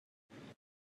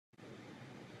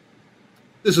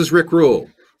This is Rick Rule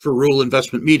for Rule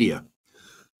Investment Media,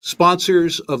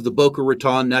 sponsors of the Boca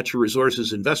Raton Natural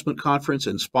Resources Investment Conference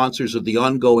and sponsors of the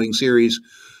ongoing series,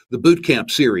 the Boot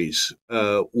Camp series,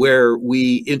 where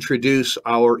we introduce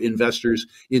our investors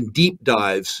in deep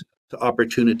dives to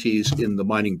opportunities in the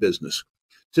mining business.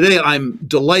 Today, I'm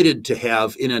delighted to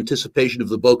have, in anticipation of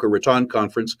the Boca Raton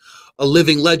Conference, a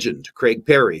living legend, Craig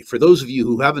Parry. For those of you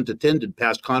who haven't attended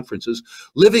past conferences,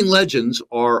 living legends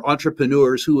are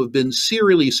entrepreneurs who have been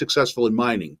serially successful in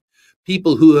mining,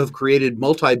 people who have created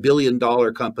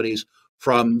multi-billion-dollar companies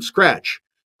from scratch.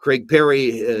 Craig Parry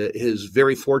is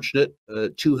very fortunate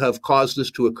to have caused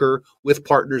this to occur with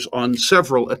partners on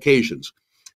several occasions.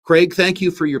 Craig, thank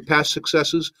you for your past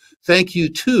successes. Thank you,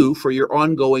 too, for your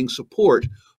ongoing support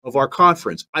of our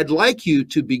conference. I'd like you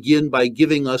to begin by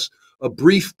giving us a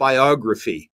brief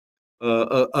biography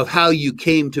of how you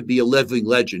came to be a living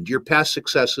legend, your past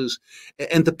successes,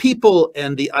 and the people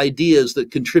and the ideas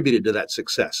that contributed to that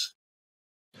success.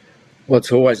 Well,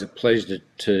 it's always a pleasure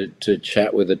to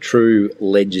chat with a true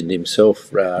legend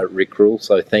himself, Rick Rule.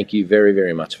 So thank you very,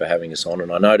 very much for having us on.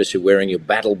 And I notice you're wearing your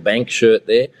Battle Bank shirt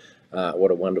there.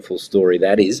 What a wonderful story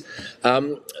that is.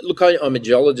 Look, I'm a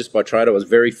geologist by trade. I was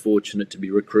very fortunate to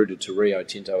be recruited to Rio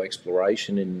Tinto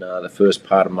exploration in the first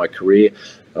part of my career.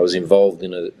 I was involved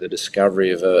in the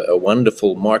discovery of a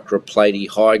wonderful microplaty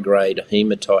high-grade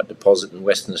hematite deposit in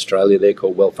Western Australia there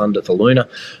called Welthunderthaluna,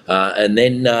 and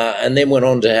then went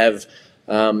on to have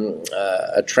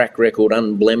a track record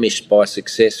unblemished by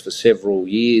success for several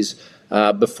years.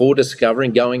 Before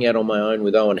discovering, going out on my own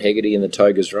with Owen Hegarty and the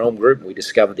Togas Realm Group, we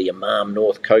discovered the Imam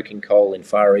North coking coal in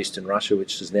far eastern Russia,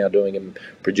 which is now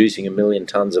producing 1 million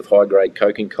tonnes of high-grade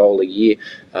coking coal a year.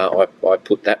 I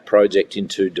put that project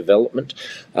into development.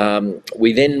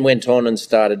 We then went on and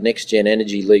started Next Gen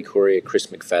Energy, Lee Courier, Chris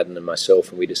McFadden and myself,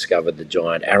 and we discovered the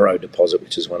giant Arrow deposit,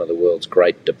 which is one of the world's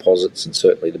great deposits and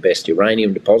certainly the best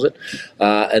uranium deposit.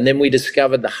 And then we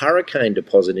discovered the Hurricane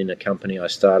deposit in a company I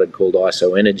started called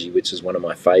ISO Energy, which is one of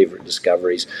my favourite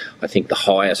discoveries. I think the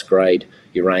highest grade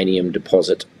uranium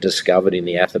deposit discovered in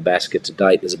the Athabasca to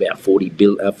date. There's about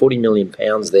 40 million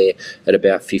pounds there at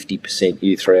about 50%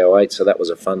 U3O8, so that was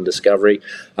a fun discovery.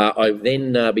 I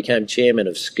then became chairman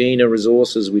of Skeena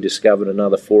Resources. We discovered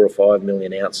another 4 or 5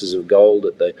 million ounces of gold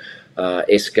at the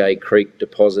Eskay Creek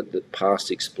deposit that past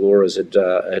explorers had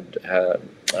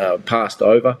passed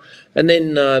over. And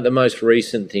then the most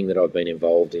recent thing that I've been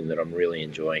involved in that I'm really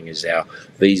enjoying is our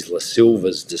Vizsla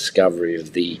Silver's discovery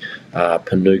of the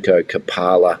Panuco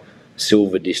Capala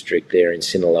silver district there in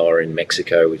Sinaloa in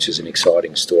Mexico, which is an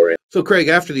exciting story. So, Craig,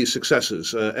 after these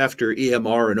successes, after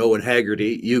EMR and Owen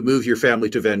Hegarty, you move your family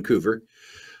to Vancouver.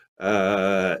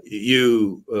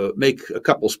 You make a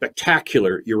couple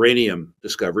spectacular uranium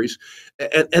discoveries,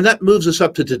 and that moves us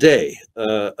up to today,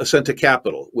 Inventa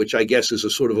Capital, which I guess is a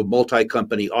sort of a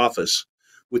multi-company office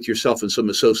with yourself and some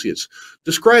associates.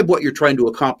 Describe what you're trying to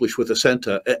accomplish with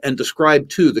Inventa, and describe,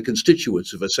 too, the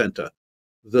constituents of Inventa,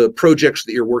 the projects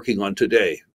that you're working on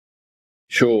today.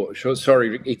 Sure.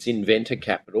 Sorry, it's Inventa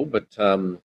Capital, but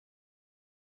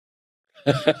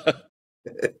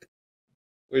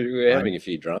we're having a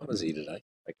few dramas here today.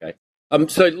 Okay.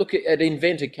 So look at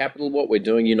Inventa Capital. What we're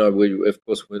doing, we of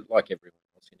course, like everyone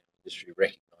else in our industry,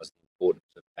 recognise the importance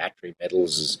of battery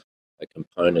metals as a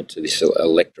component to this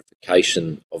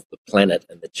electrification of the planet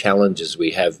and the challenges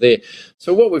we have there.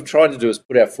 So what we've tried to do is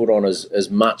put our foot on as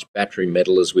much battery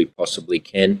metal as we possibly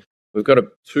can. We've got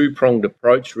a two-pronged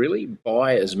approach, really.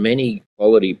 Buy as many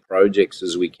quality projects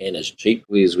as we can, as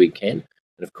cheaply as we can.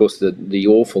 And of course, the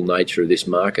awful nature of this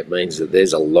market means that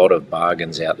there's a lot of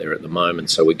bargains out there at the moment,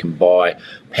 so we can buy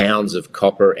pounds of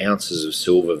copper, ounces of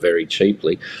silver very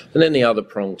cheaply. And then the other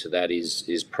prong to that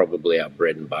is probably our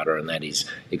bread and butter, and that is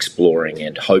exploring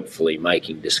and hopefully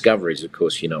making discoveries. Of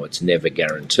course, it's never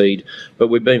guaranteed, but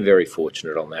we've been very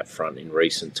fortunate on that front in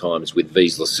recent times with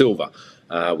Vizsla Silver.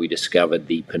 We discovered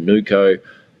the Panuco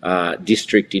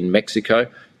district in Mexico,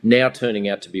 now turning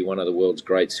out to be one of the world's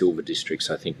great silver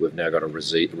districts. I think we've now got a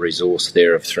resource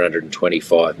there of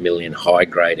 325 million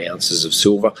high-grade ounces of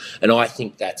silver, and I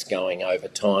think that's going over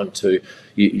time to,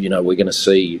 we're going to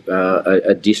see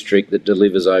a district that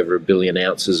delivers over 1 billion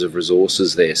ounces of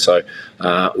resources there. So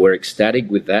we're ecstatic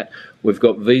with that. We've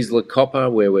got Vizsla Copper,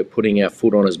 where we're putting our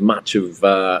foot on as much of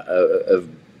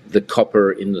the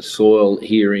copper in the soil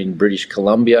here in British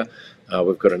Columbia.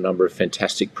 We've got a number of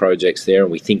fantastic projects there, and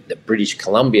we think that British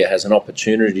Columbia has an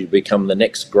opportunity to become the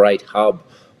next great hub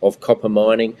of copper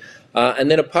mining. And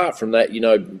then apart from that,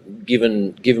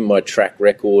 given my track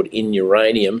record in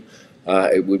uranium,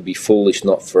 it would be foolish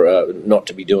not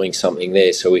to be doing something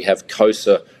there. So we have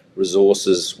COSA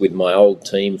resources with my old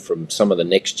team from some of the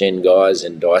next gen guys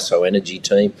and ISO Energy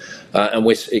team, and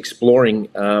we're exploring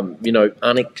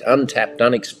untapped,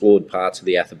 unexplored parts of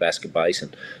the Athabasca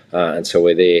Basin, and so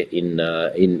we're there in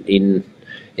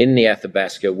the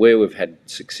Athabasca where we've had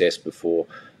success before.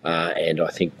 And I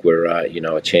think we're,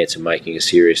 a chance of making a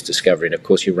serious discovery. And of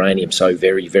course, uranium so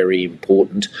very, very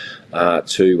important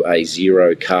to a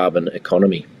zero carbon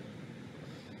economy.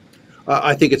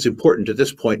 I think it's important at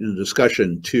this point in the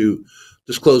discussion to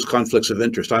disclose conflicts of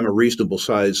interest. I'm a reasonable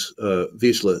size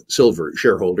Vizsla Silver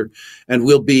shareholder, and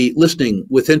we'll be listening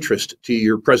with interest to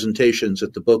your presentations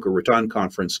at the Boca Raton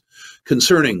conference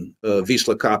concerning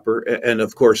Vizsla Copper. And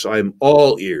of course, I'm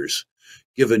all ears,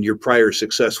 given your prior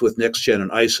success with NextGen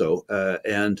and ISO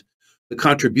and the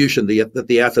contribution that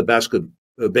the Athabasca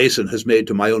Basin has made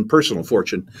to my own personal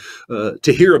fortune,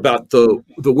 to hear about the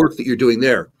work that you're doing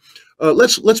there.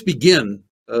 Let's begin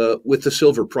with the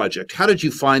silver project. How did you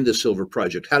find the silver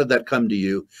project? How did that come to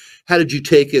you? How did you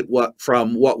take it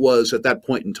from what was at that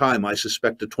point in time, I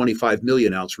suspect, a 25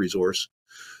 million ounce resource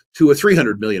to a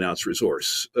 300 million ounce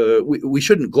resource? We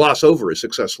shouldn't gloss over a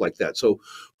success like that. So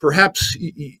perhaps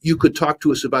you could talk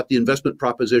to us about the investment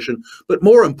proposition, but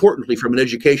more importantly, from an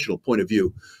educational point of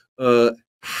view,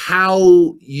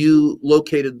 how you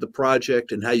located the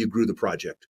project and how you grew the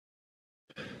project.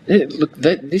 Yeah, look,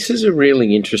 this is a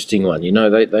really interesting one.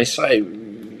 They say,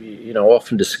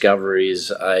 often discovery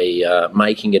is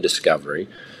making a discovery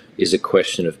is a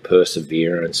question of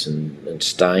perseverance and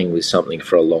staying with something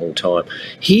for a long time.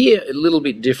 Here, a little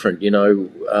bit different.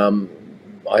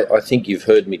 I think you've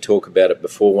heard me talk about it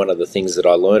before. One of the things that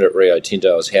I learned at Rio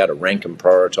Tinto is how to rank and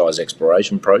prioritise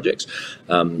exploration projects.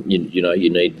 You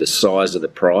need the size of the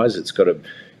prize. It's got to,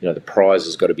 the prize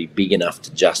has got to be big enough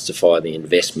to justify the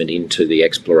investment into the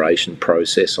exploration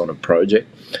process on a project.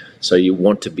 So you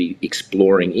want to be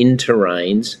exploring in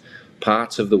terrains,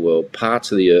 parts of the world,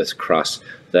 parts of the Earth's crust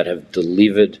that have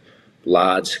delivered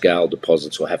large-scale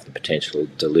deposits or have the potential to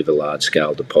deliver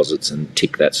large-scale deposits and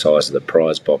tick that size of the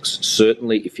prize box.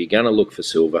 Certainly, if you're going to look for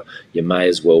silver, you may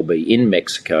as well be in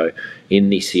Mexico, in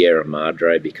the Sierra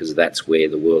Madre, because that's where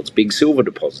the world's big silver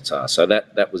deposits are. So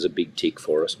that was a big tick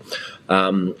for us.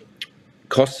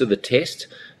 Cost of the test,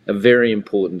 a very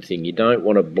important thing. You don't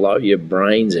want to blow your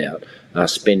brains out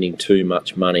spending too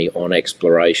much money on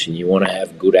exploration. You want to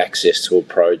have good access to a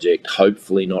project,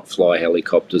 hopefully not fly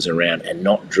helicopters around and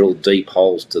not drill deep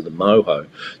holes to the moho.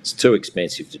 It's too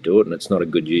expensive to do it, and it's not a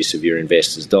good use of your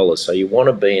investors' dollars. So you want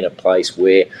to be in a place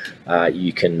where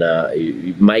you can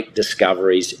you make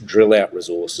discoveries, drill out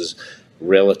resources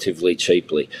relatively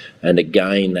cheaply. And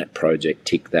again, that project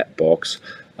ticked that box.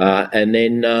 And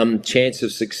then chance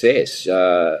of success,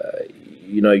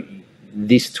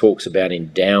 this talks about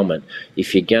endowment.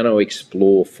 If you're going to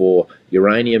explore for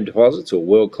uranium deposits or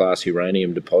world-class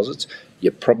uranium deposits,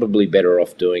 you're probably better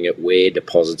off doing it where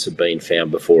deposits have been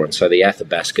found before. And so the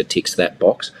Athabasca ticks that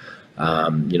box.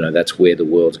 That's where the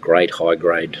world's great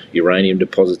high-grade uranium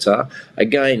deposits are.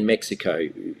 Again, Mexico,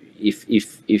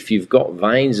 if you've got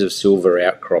veins of silver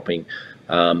outcropping,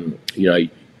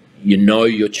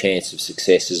 your chance of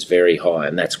success is very high,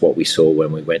 and that's what we saw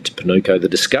when we went to Panuco. The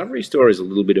discovery story is a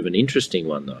little bit of an interesting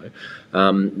one, though.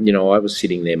 I was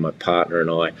sitting there, my partner and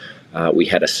I, we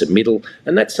had a submittal,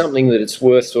 and that's something that it's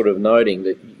worth sort of noting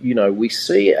that, we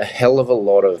see a hell of a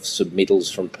lot of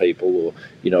submittals from people, or,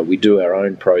 we do our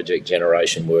own project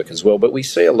generation work as well, but we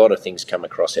see a lot of things come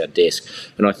across our desk,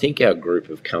 and I think our group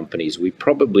of companies, we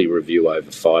probably review over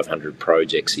 500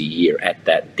 projects a year at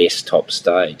that desktop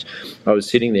stage. I was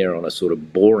sitting there on a sort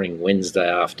of boring Wednesday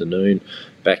afternoon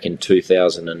back in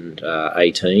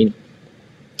 2018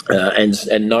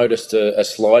 and noticed a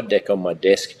slide deck on my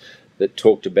desk that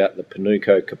talked about the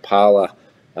Panuco Kapala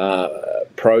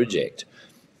project.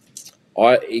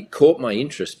 It caught my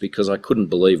interest because I couldn't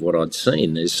believe what I'd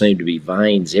seen. There seemed to be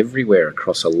veins everywhere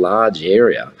across a large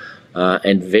area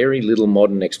and very little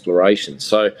modern exploration.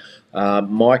 So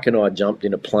Mike and I jumped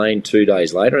in a plane 2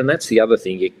 days later, and that's the other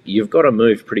thing. You've got to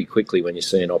move pretty quickly when you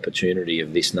see an opportunity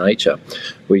of this nature.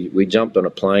 We jumped on a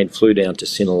plane, flew down to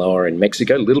Sinaloa in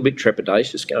Mexico, a little bit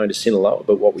trepidatious going to Sinaloa,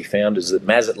 but what we found is that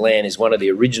Mazatlan is one of the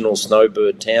original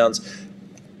snowbird towns,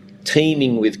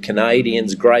 teeming with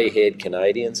Canadians, grey-haired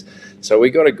Canadians. So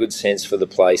we got a good sense for the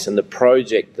place, and the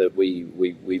project that we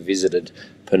visited,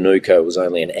 Panuco, was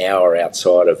only an hour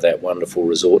outside of that wonderful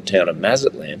resort town of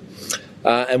Mazatlan.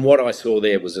 And what I saw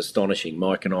there was astonishing.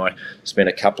 Mike and I spent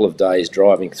a couple of days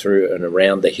driving through and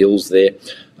around the hills there,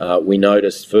 We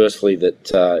noticed firstly that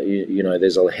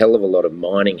there's a hell of a lot of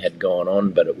mining had gone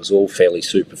on, but it was all fairly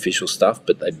superficial stuff.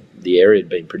 But the area had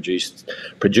been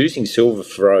producing silver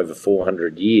for over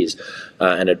 400 years,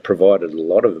 and had provided a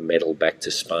lot of metal back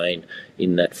to Spain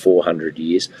in that 400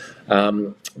 years.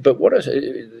 But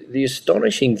the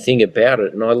astonishing thing about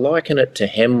it, and I liken it to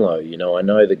Hemlo. I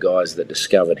know the guys that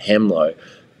discovered Hemlo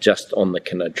just on the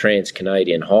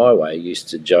Trans-Canadian Highway used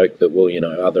to joke that,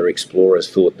 other explorers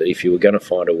thought that if you were going to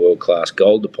find a world-class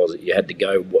gold deposit, you had to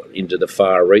go into the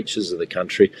far reaches of the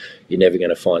country. You're never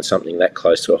going to find something that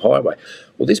close to a highway.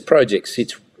 Well, this project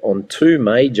sits on two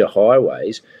major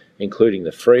highways, including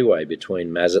the freeway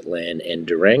between Mazatlan and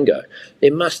Durango.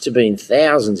 There must have been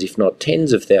thousands, if not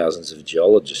tens of thousands of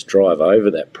geologists drive over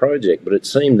that project, but it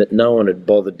seemed that no one had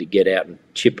bothered to get out and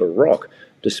chip a rock,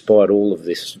 despite all of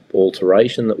this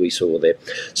alteration that we saw there.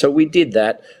 So we did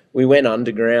that. We went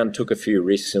underground, took a few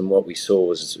risks, and what we saw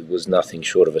was nothing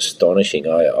short of astonishing.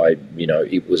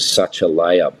 It was such a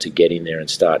layup to get in there and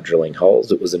start drilling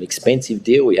holes. It was an expensive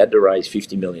deal. We had to raise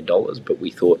 $50 million, but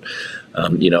we thought,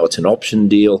 it's an option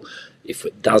deal. If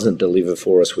it doesn't deliver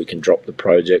for us, we can drop the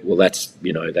project. Well,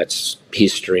 that's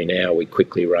history now. We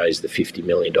quickly raised the $50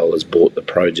 million, bought the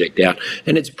project out,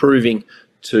 and it's proving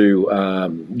to,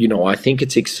 I think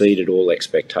it's exceeded all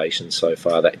expectations so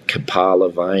far. That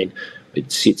Kapala vein,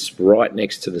 it sits right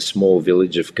next to the small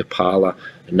village of Kapala,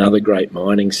 another great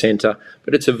mining centre,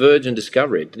 but it's a virgin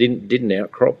discovery. It didn't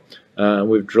outcrop.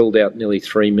 We've drilled out nearly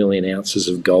 3 million ounces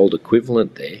of gold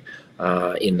equivalent there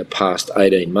in the past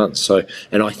 18 months. So,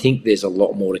 and I think there's a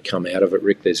lot more to come out of it,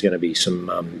 Rick. There's going to be some,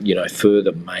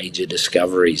 further major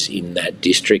discoveries in that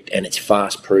district, and it's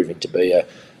fast proving to be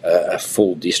a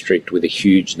full district with a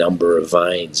huge number of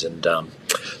veins. And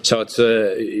so it's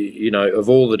of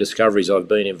all the discoveries I've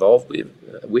been involved with,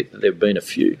 there have been a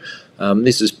few.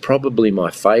 This is probably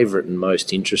my favourite and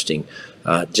most interesting,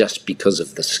 just because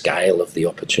of the scale of the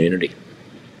opportunity.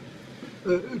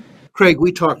 Craig,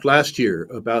 we talked last year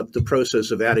about the process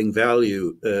of adding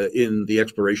value in the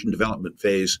exploration development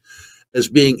phase as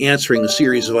being answering a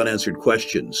series of unanswered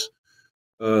questions.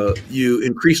 You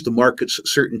increase the market's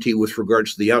certainty with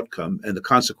regards to the outcome, and the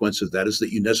consequence of that is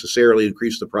that you necessarily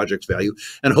increase the project's value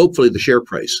and hopefully the share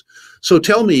price. So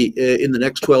tell me, in the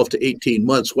next 12 to 18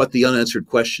 months, what the unanswered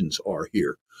questions are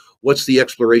here. What's the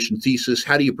exploration thesis?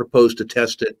 How do you propose to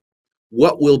test it?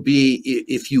 What will be,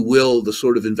 if you will, the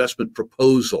sort of investment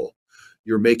proposal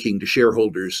you're making to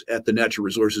shareholders at the Natural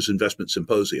Resources Investment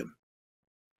Symposium?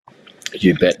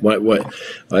 You bet.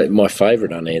 My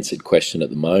favourite unanswered question at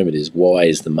the moment is, why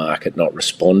is the market not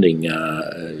responding,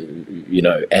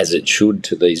 as it should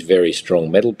to these very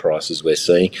strong metal prices we're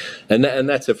seeing? And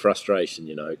that's a frustration,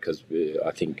 because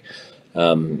I think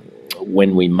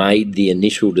when we made the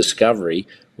initial discovery,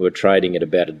 we were trading at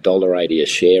about $1.80 a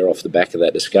share off the back of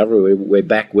that discovery. We're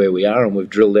back where we are, and we've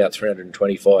drilled out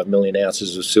 325 million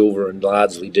ounces of silver and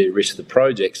largely de-risked the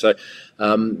project. So,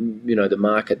 the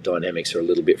market dynamics are a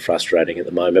little bit frustrating at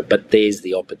the moment, but there's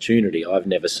the opportunity. I've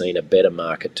never seen a better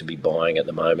market to be buying at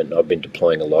the moment. I've been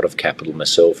deploying a lot of capital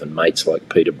myself, and mates like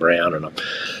Peter Brown, and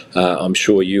I'm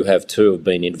sure you have too, have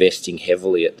been investing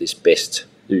heavily at this best.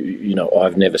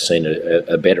 I've never seen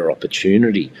a better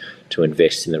opportunity to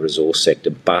invest in the resource sector.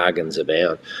 Bargains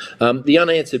abound. The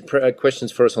unanswered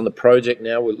questions for us on the project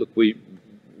now,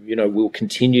 we'll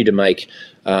continue to make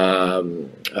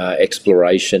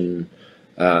exploration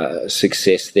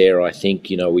success there. I think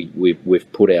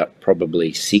we've put out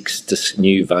probably 6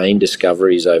 new vein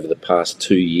discoveries over the past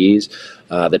 2 years.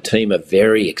 The team are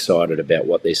very excited about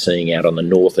what they're seeing out on the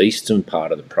northeastern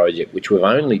part of the project, which we've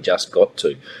only just got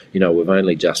to. We've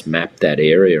only just mapped that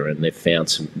area, and they've found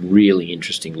some really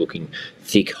interesting looking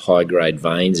thick high-grade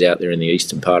veins out there in the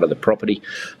eastern part of the property.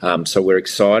 So we're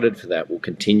excited for that. We'll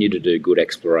continue to do good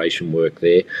exploration work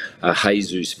there.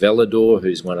 Jesus Velador,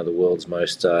 who's one of the world's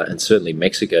most, and certainly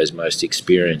Mexico's most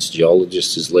experienced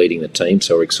geologists, is leading the team,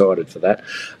 so we're excited for that.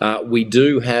 We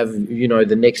do have,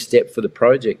 the next step for the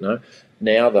project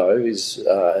now, though, is,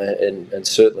 and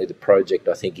certainly the project,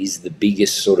 I think, is the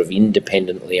biggest sort of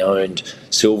independently owned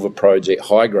silver project,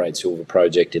 high-grade silver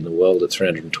project in the world at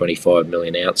 325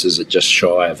 million ounces at just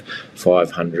shy of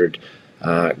 500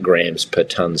 grams per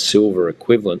tonne silver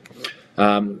equivalent.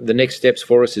 The next steps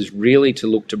for us is really to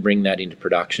look to bring that into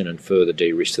production and further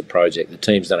de-risk the project. The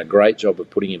team's done a great job of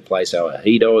putting in place our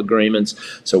AHIDO agreements,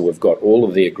 so we've got all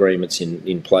of the agreements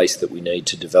in place that we need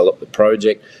to develop the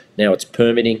project. Now it's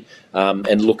permitting,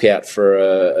 and look out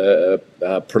for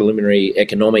a preliminary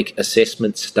economic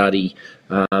assessment study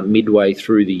midway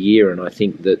through the year. And I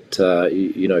think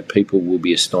that people will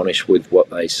be astonished with what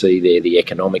they see there. The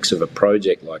economics of a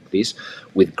project like this,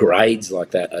 with grades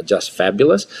like that, are just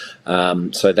fabulous.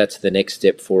 So that's the next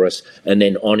step for us. And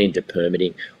then on into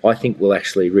permitting. I think we'll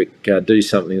actually, Rick, do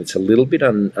something that's a little bit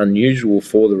unusual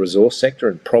for the resource sector,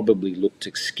 and probably look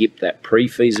to skip that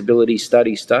pre-feasibility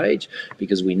study stage,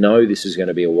 because we know this is going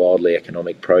to be a wildly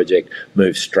economic project,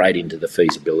 move straight into the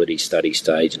feasibility study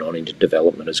stage and on into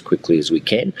development as quickly as we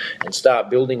can, and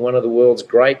start building one of the world's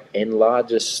great and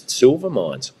largest silver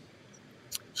mines.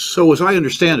 So as I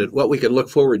understand it, what we can look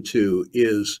forward to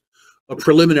is a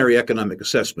preliminary economic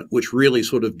assessment, which really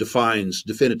sort of defines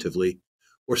definitively,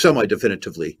 or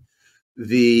semi-definitively,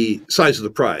 the size of the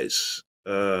prize.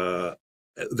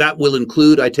 That will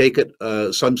include, I take it,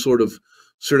 some sort of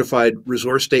certified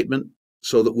resource statement,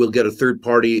 so that we'll get a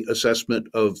third-party assessment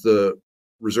of the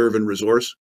reserve and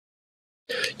resource.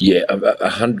 Yeah,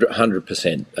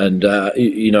 100%.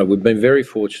 And we've been very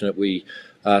fortunate.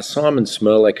 Simon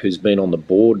Smirlek, who's been on the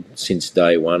board since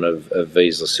day one of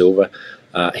Vizsla Silver,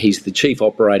 he's the Chief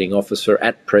Operating Officer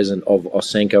at present of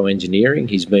Ausenco Engineering.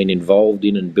 He's been involved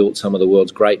in and built some of the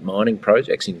world's great mining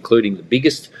projects, including the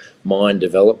biggest mine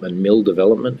development, mill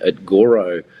development at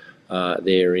Goro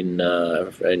there in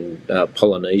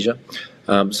Polynesia.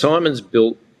 Simon's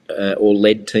built or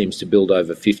led teams to build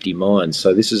over 50 mines.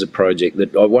 So this is a project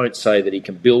that I won't say that he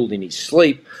can build in his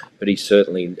sleep, but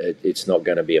it's not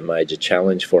going to be a major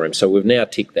challenge for him. So we've now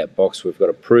ticked that box. We've got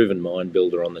a proven mine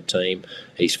builder on the team.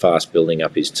 He's fast building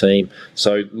up his team.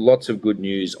 So lots of good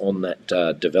news on that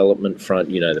development front.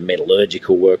 The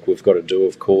metallurgical work we've got to do,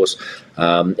 of course.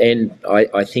 And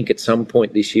I think at some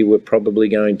point this year, we're probably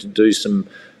going to do some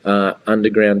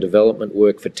underground development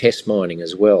work for test mining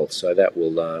as well. So that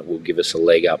will give us a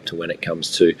leg up to when it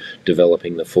comes to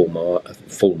developing the full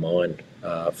mine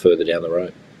further down the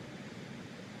road.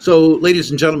 So,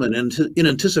 ladies and gentlemen, in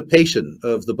anticipation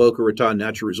of the Boca Raton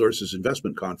Natural Resources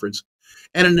Investment Conference,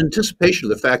 and in anticipation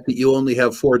of the fact that you only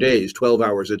have 4 days, 12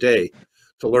 hours a day,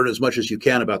 to learn as much as you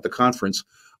can about the conference,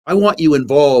 I want you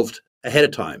involved ahead of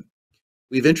time.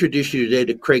 We've introduced you today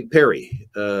to Craig Parry,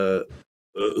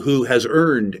 who has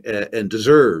earned and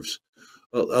deserves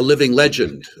a Living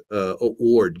Legend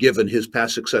award, given his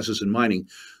past successes in mining,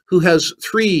 who has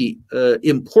 3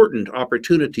 important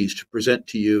opportunities to present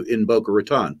to you in Boca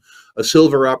Raton. A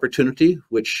silver opportunity,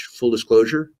 which, full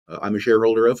disclosure, I'm a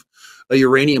shareholder of, a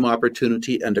uranium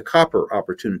opportunity, and a copper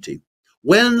opportunity.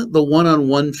 When the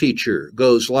one-on-one feature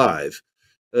goes live,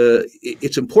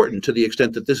 it's important, to the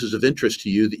extent that this is of interest to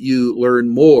you, that you learn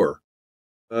more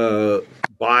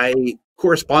by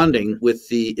corresponding with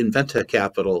the Inventa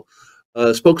Capital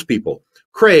spokespeople.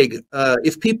 Craig,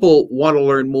 if people want to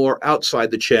learn more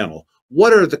outside the channel,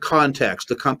 what are the contacts,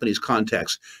 the company's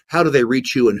contacts? How do they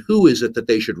reach you, and who is it that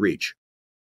they should reach?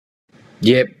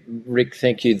 Yeah, Rick,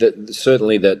 thank you.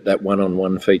 Certainly that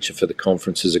one-on-one feature for the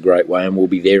conference is a great way, and we'll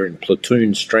be there in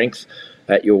platoon strength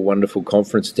at your wonderful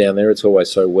conference down there. It's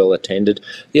always so well attended.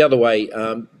 The other way,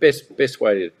 best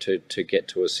way to get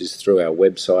to us is through our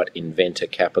website, Inventa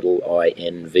Capital,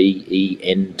 INVENTA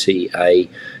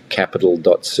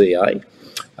capital.ca,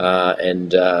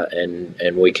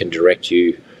 and we can direct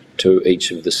you to each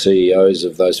of the CEOs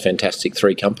of those fantastic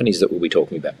 3 companies that we'll be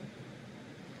talking about.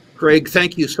 Craig,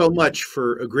 thank you so much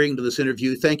for agreeing to this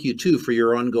interview. Thank you, too, for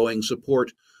your ongoing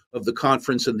support of the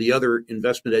conference and the other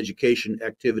investment education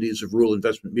activities of Rule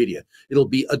Investment Media. It'll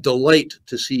be a delight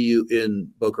to see you in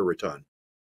Boca Raton.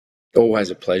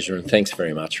 Always a pleasure, and thanks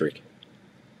very much, Rick.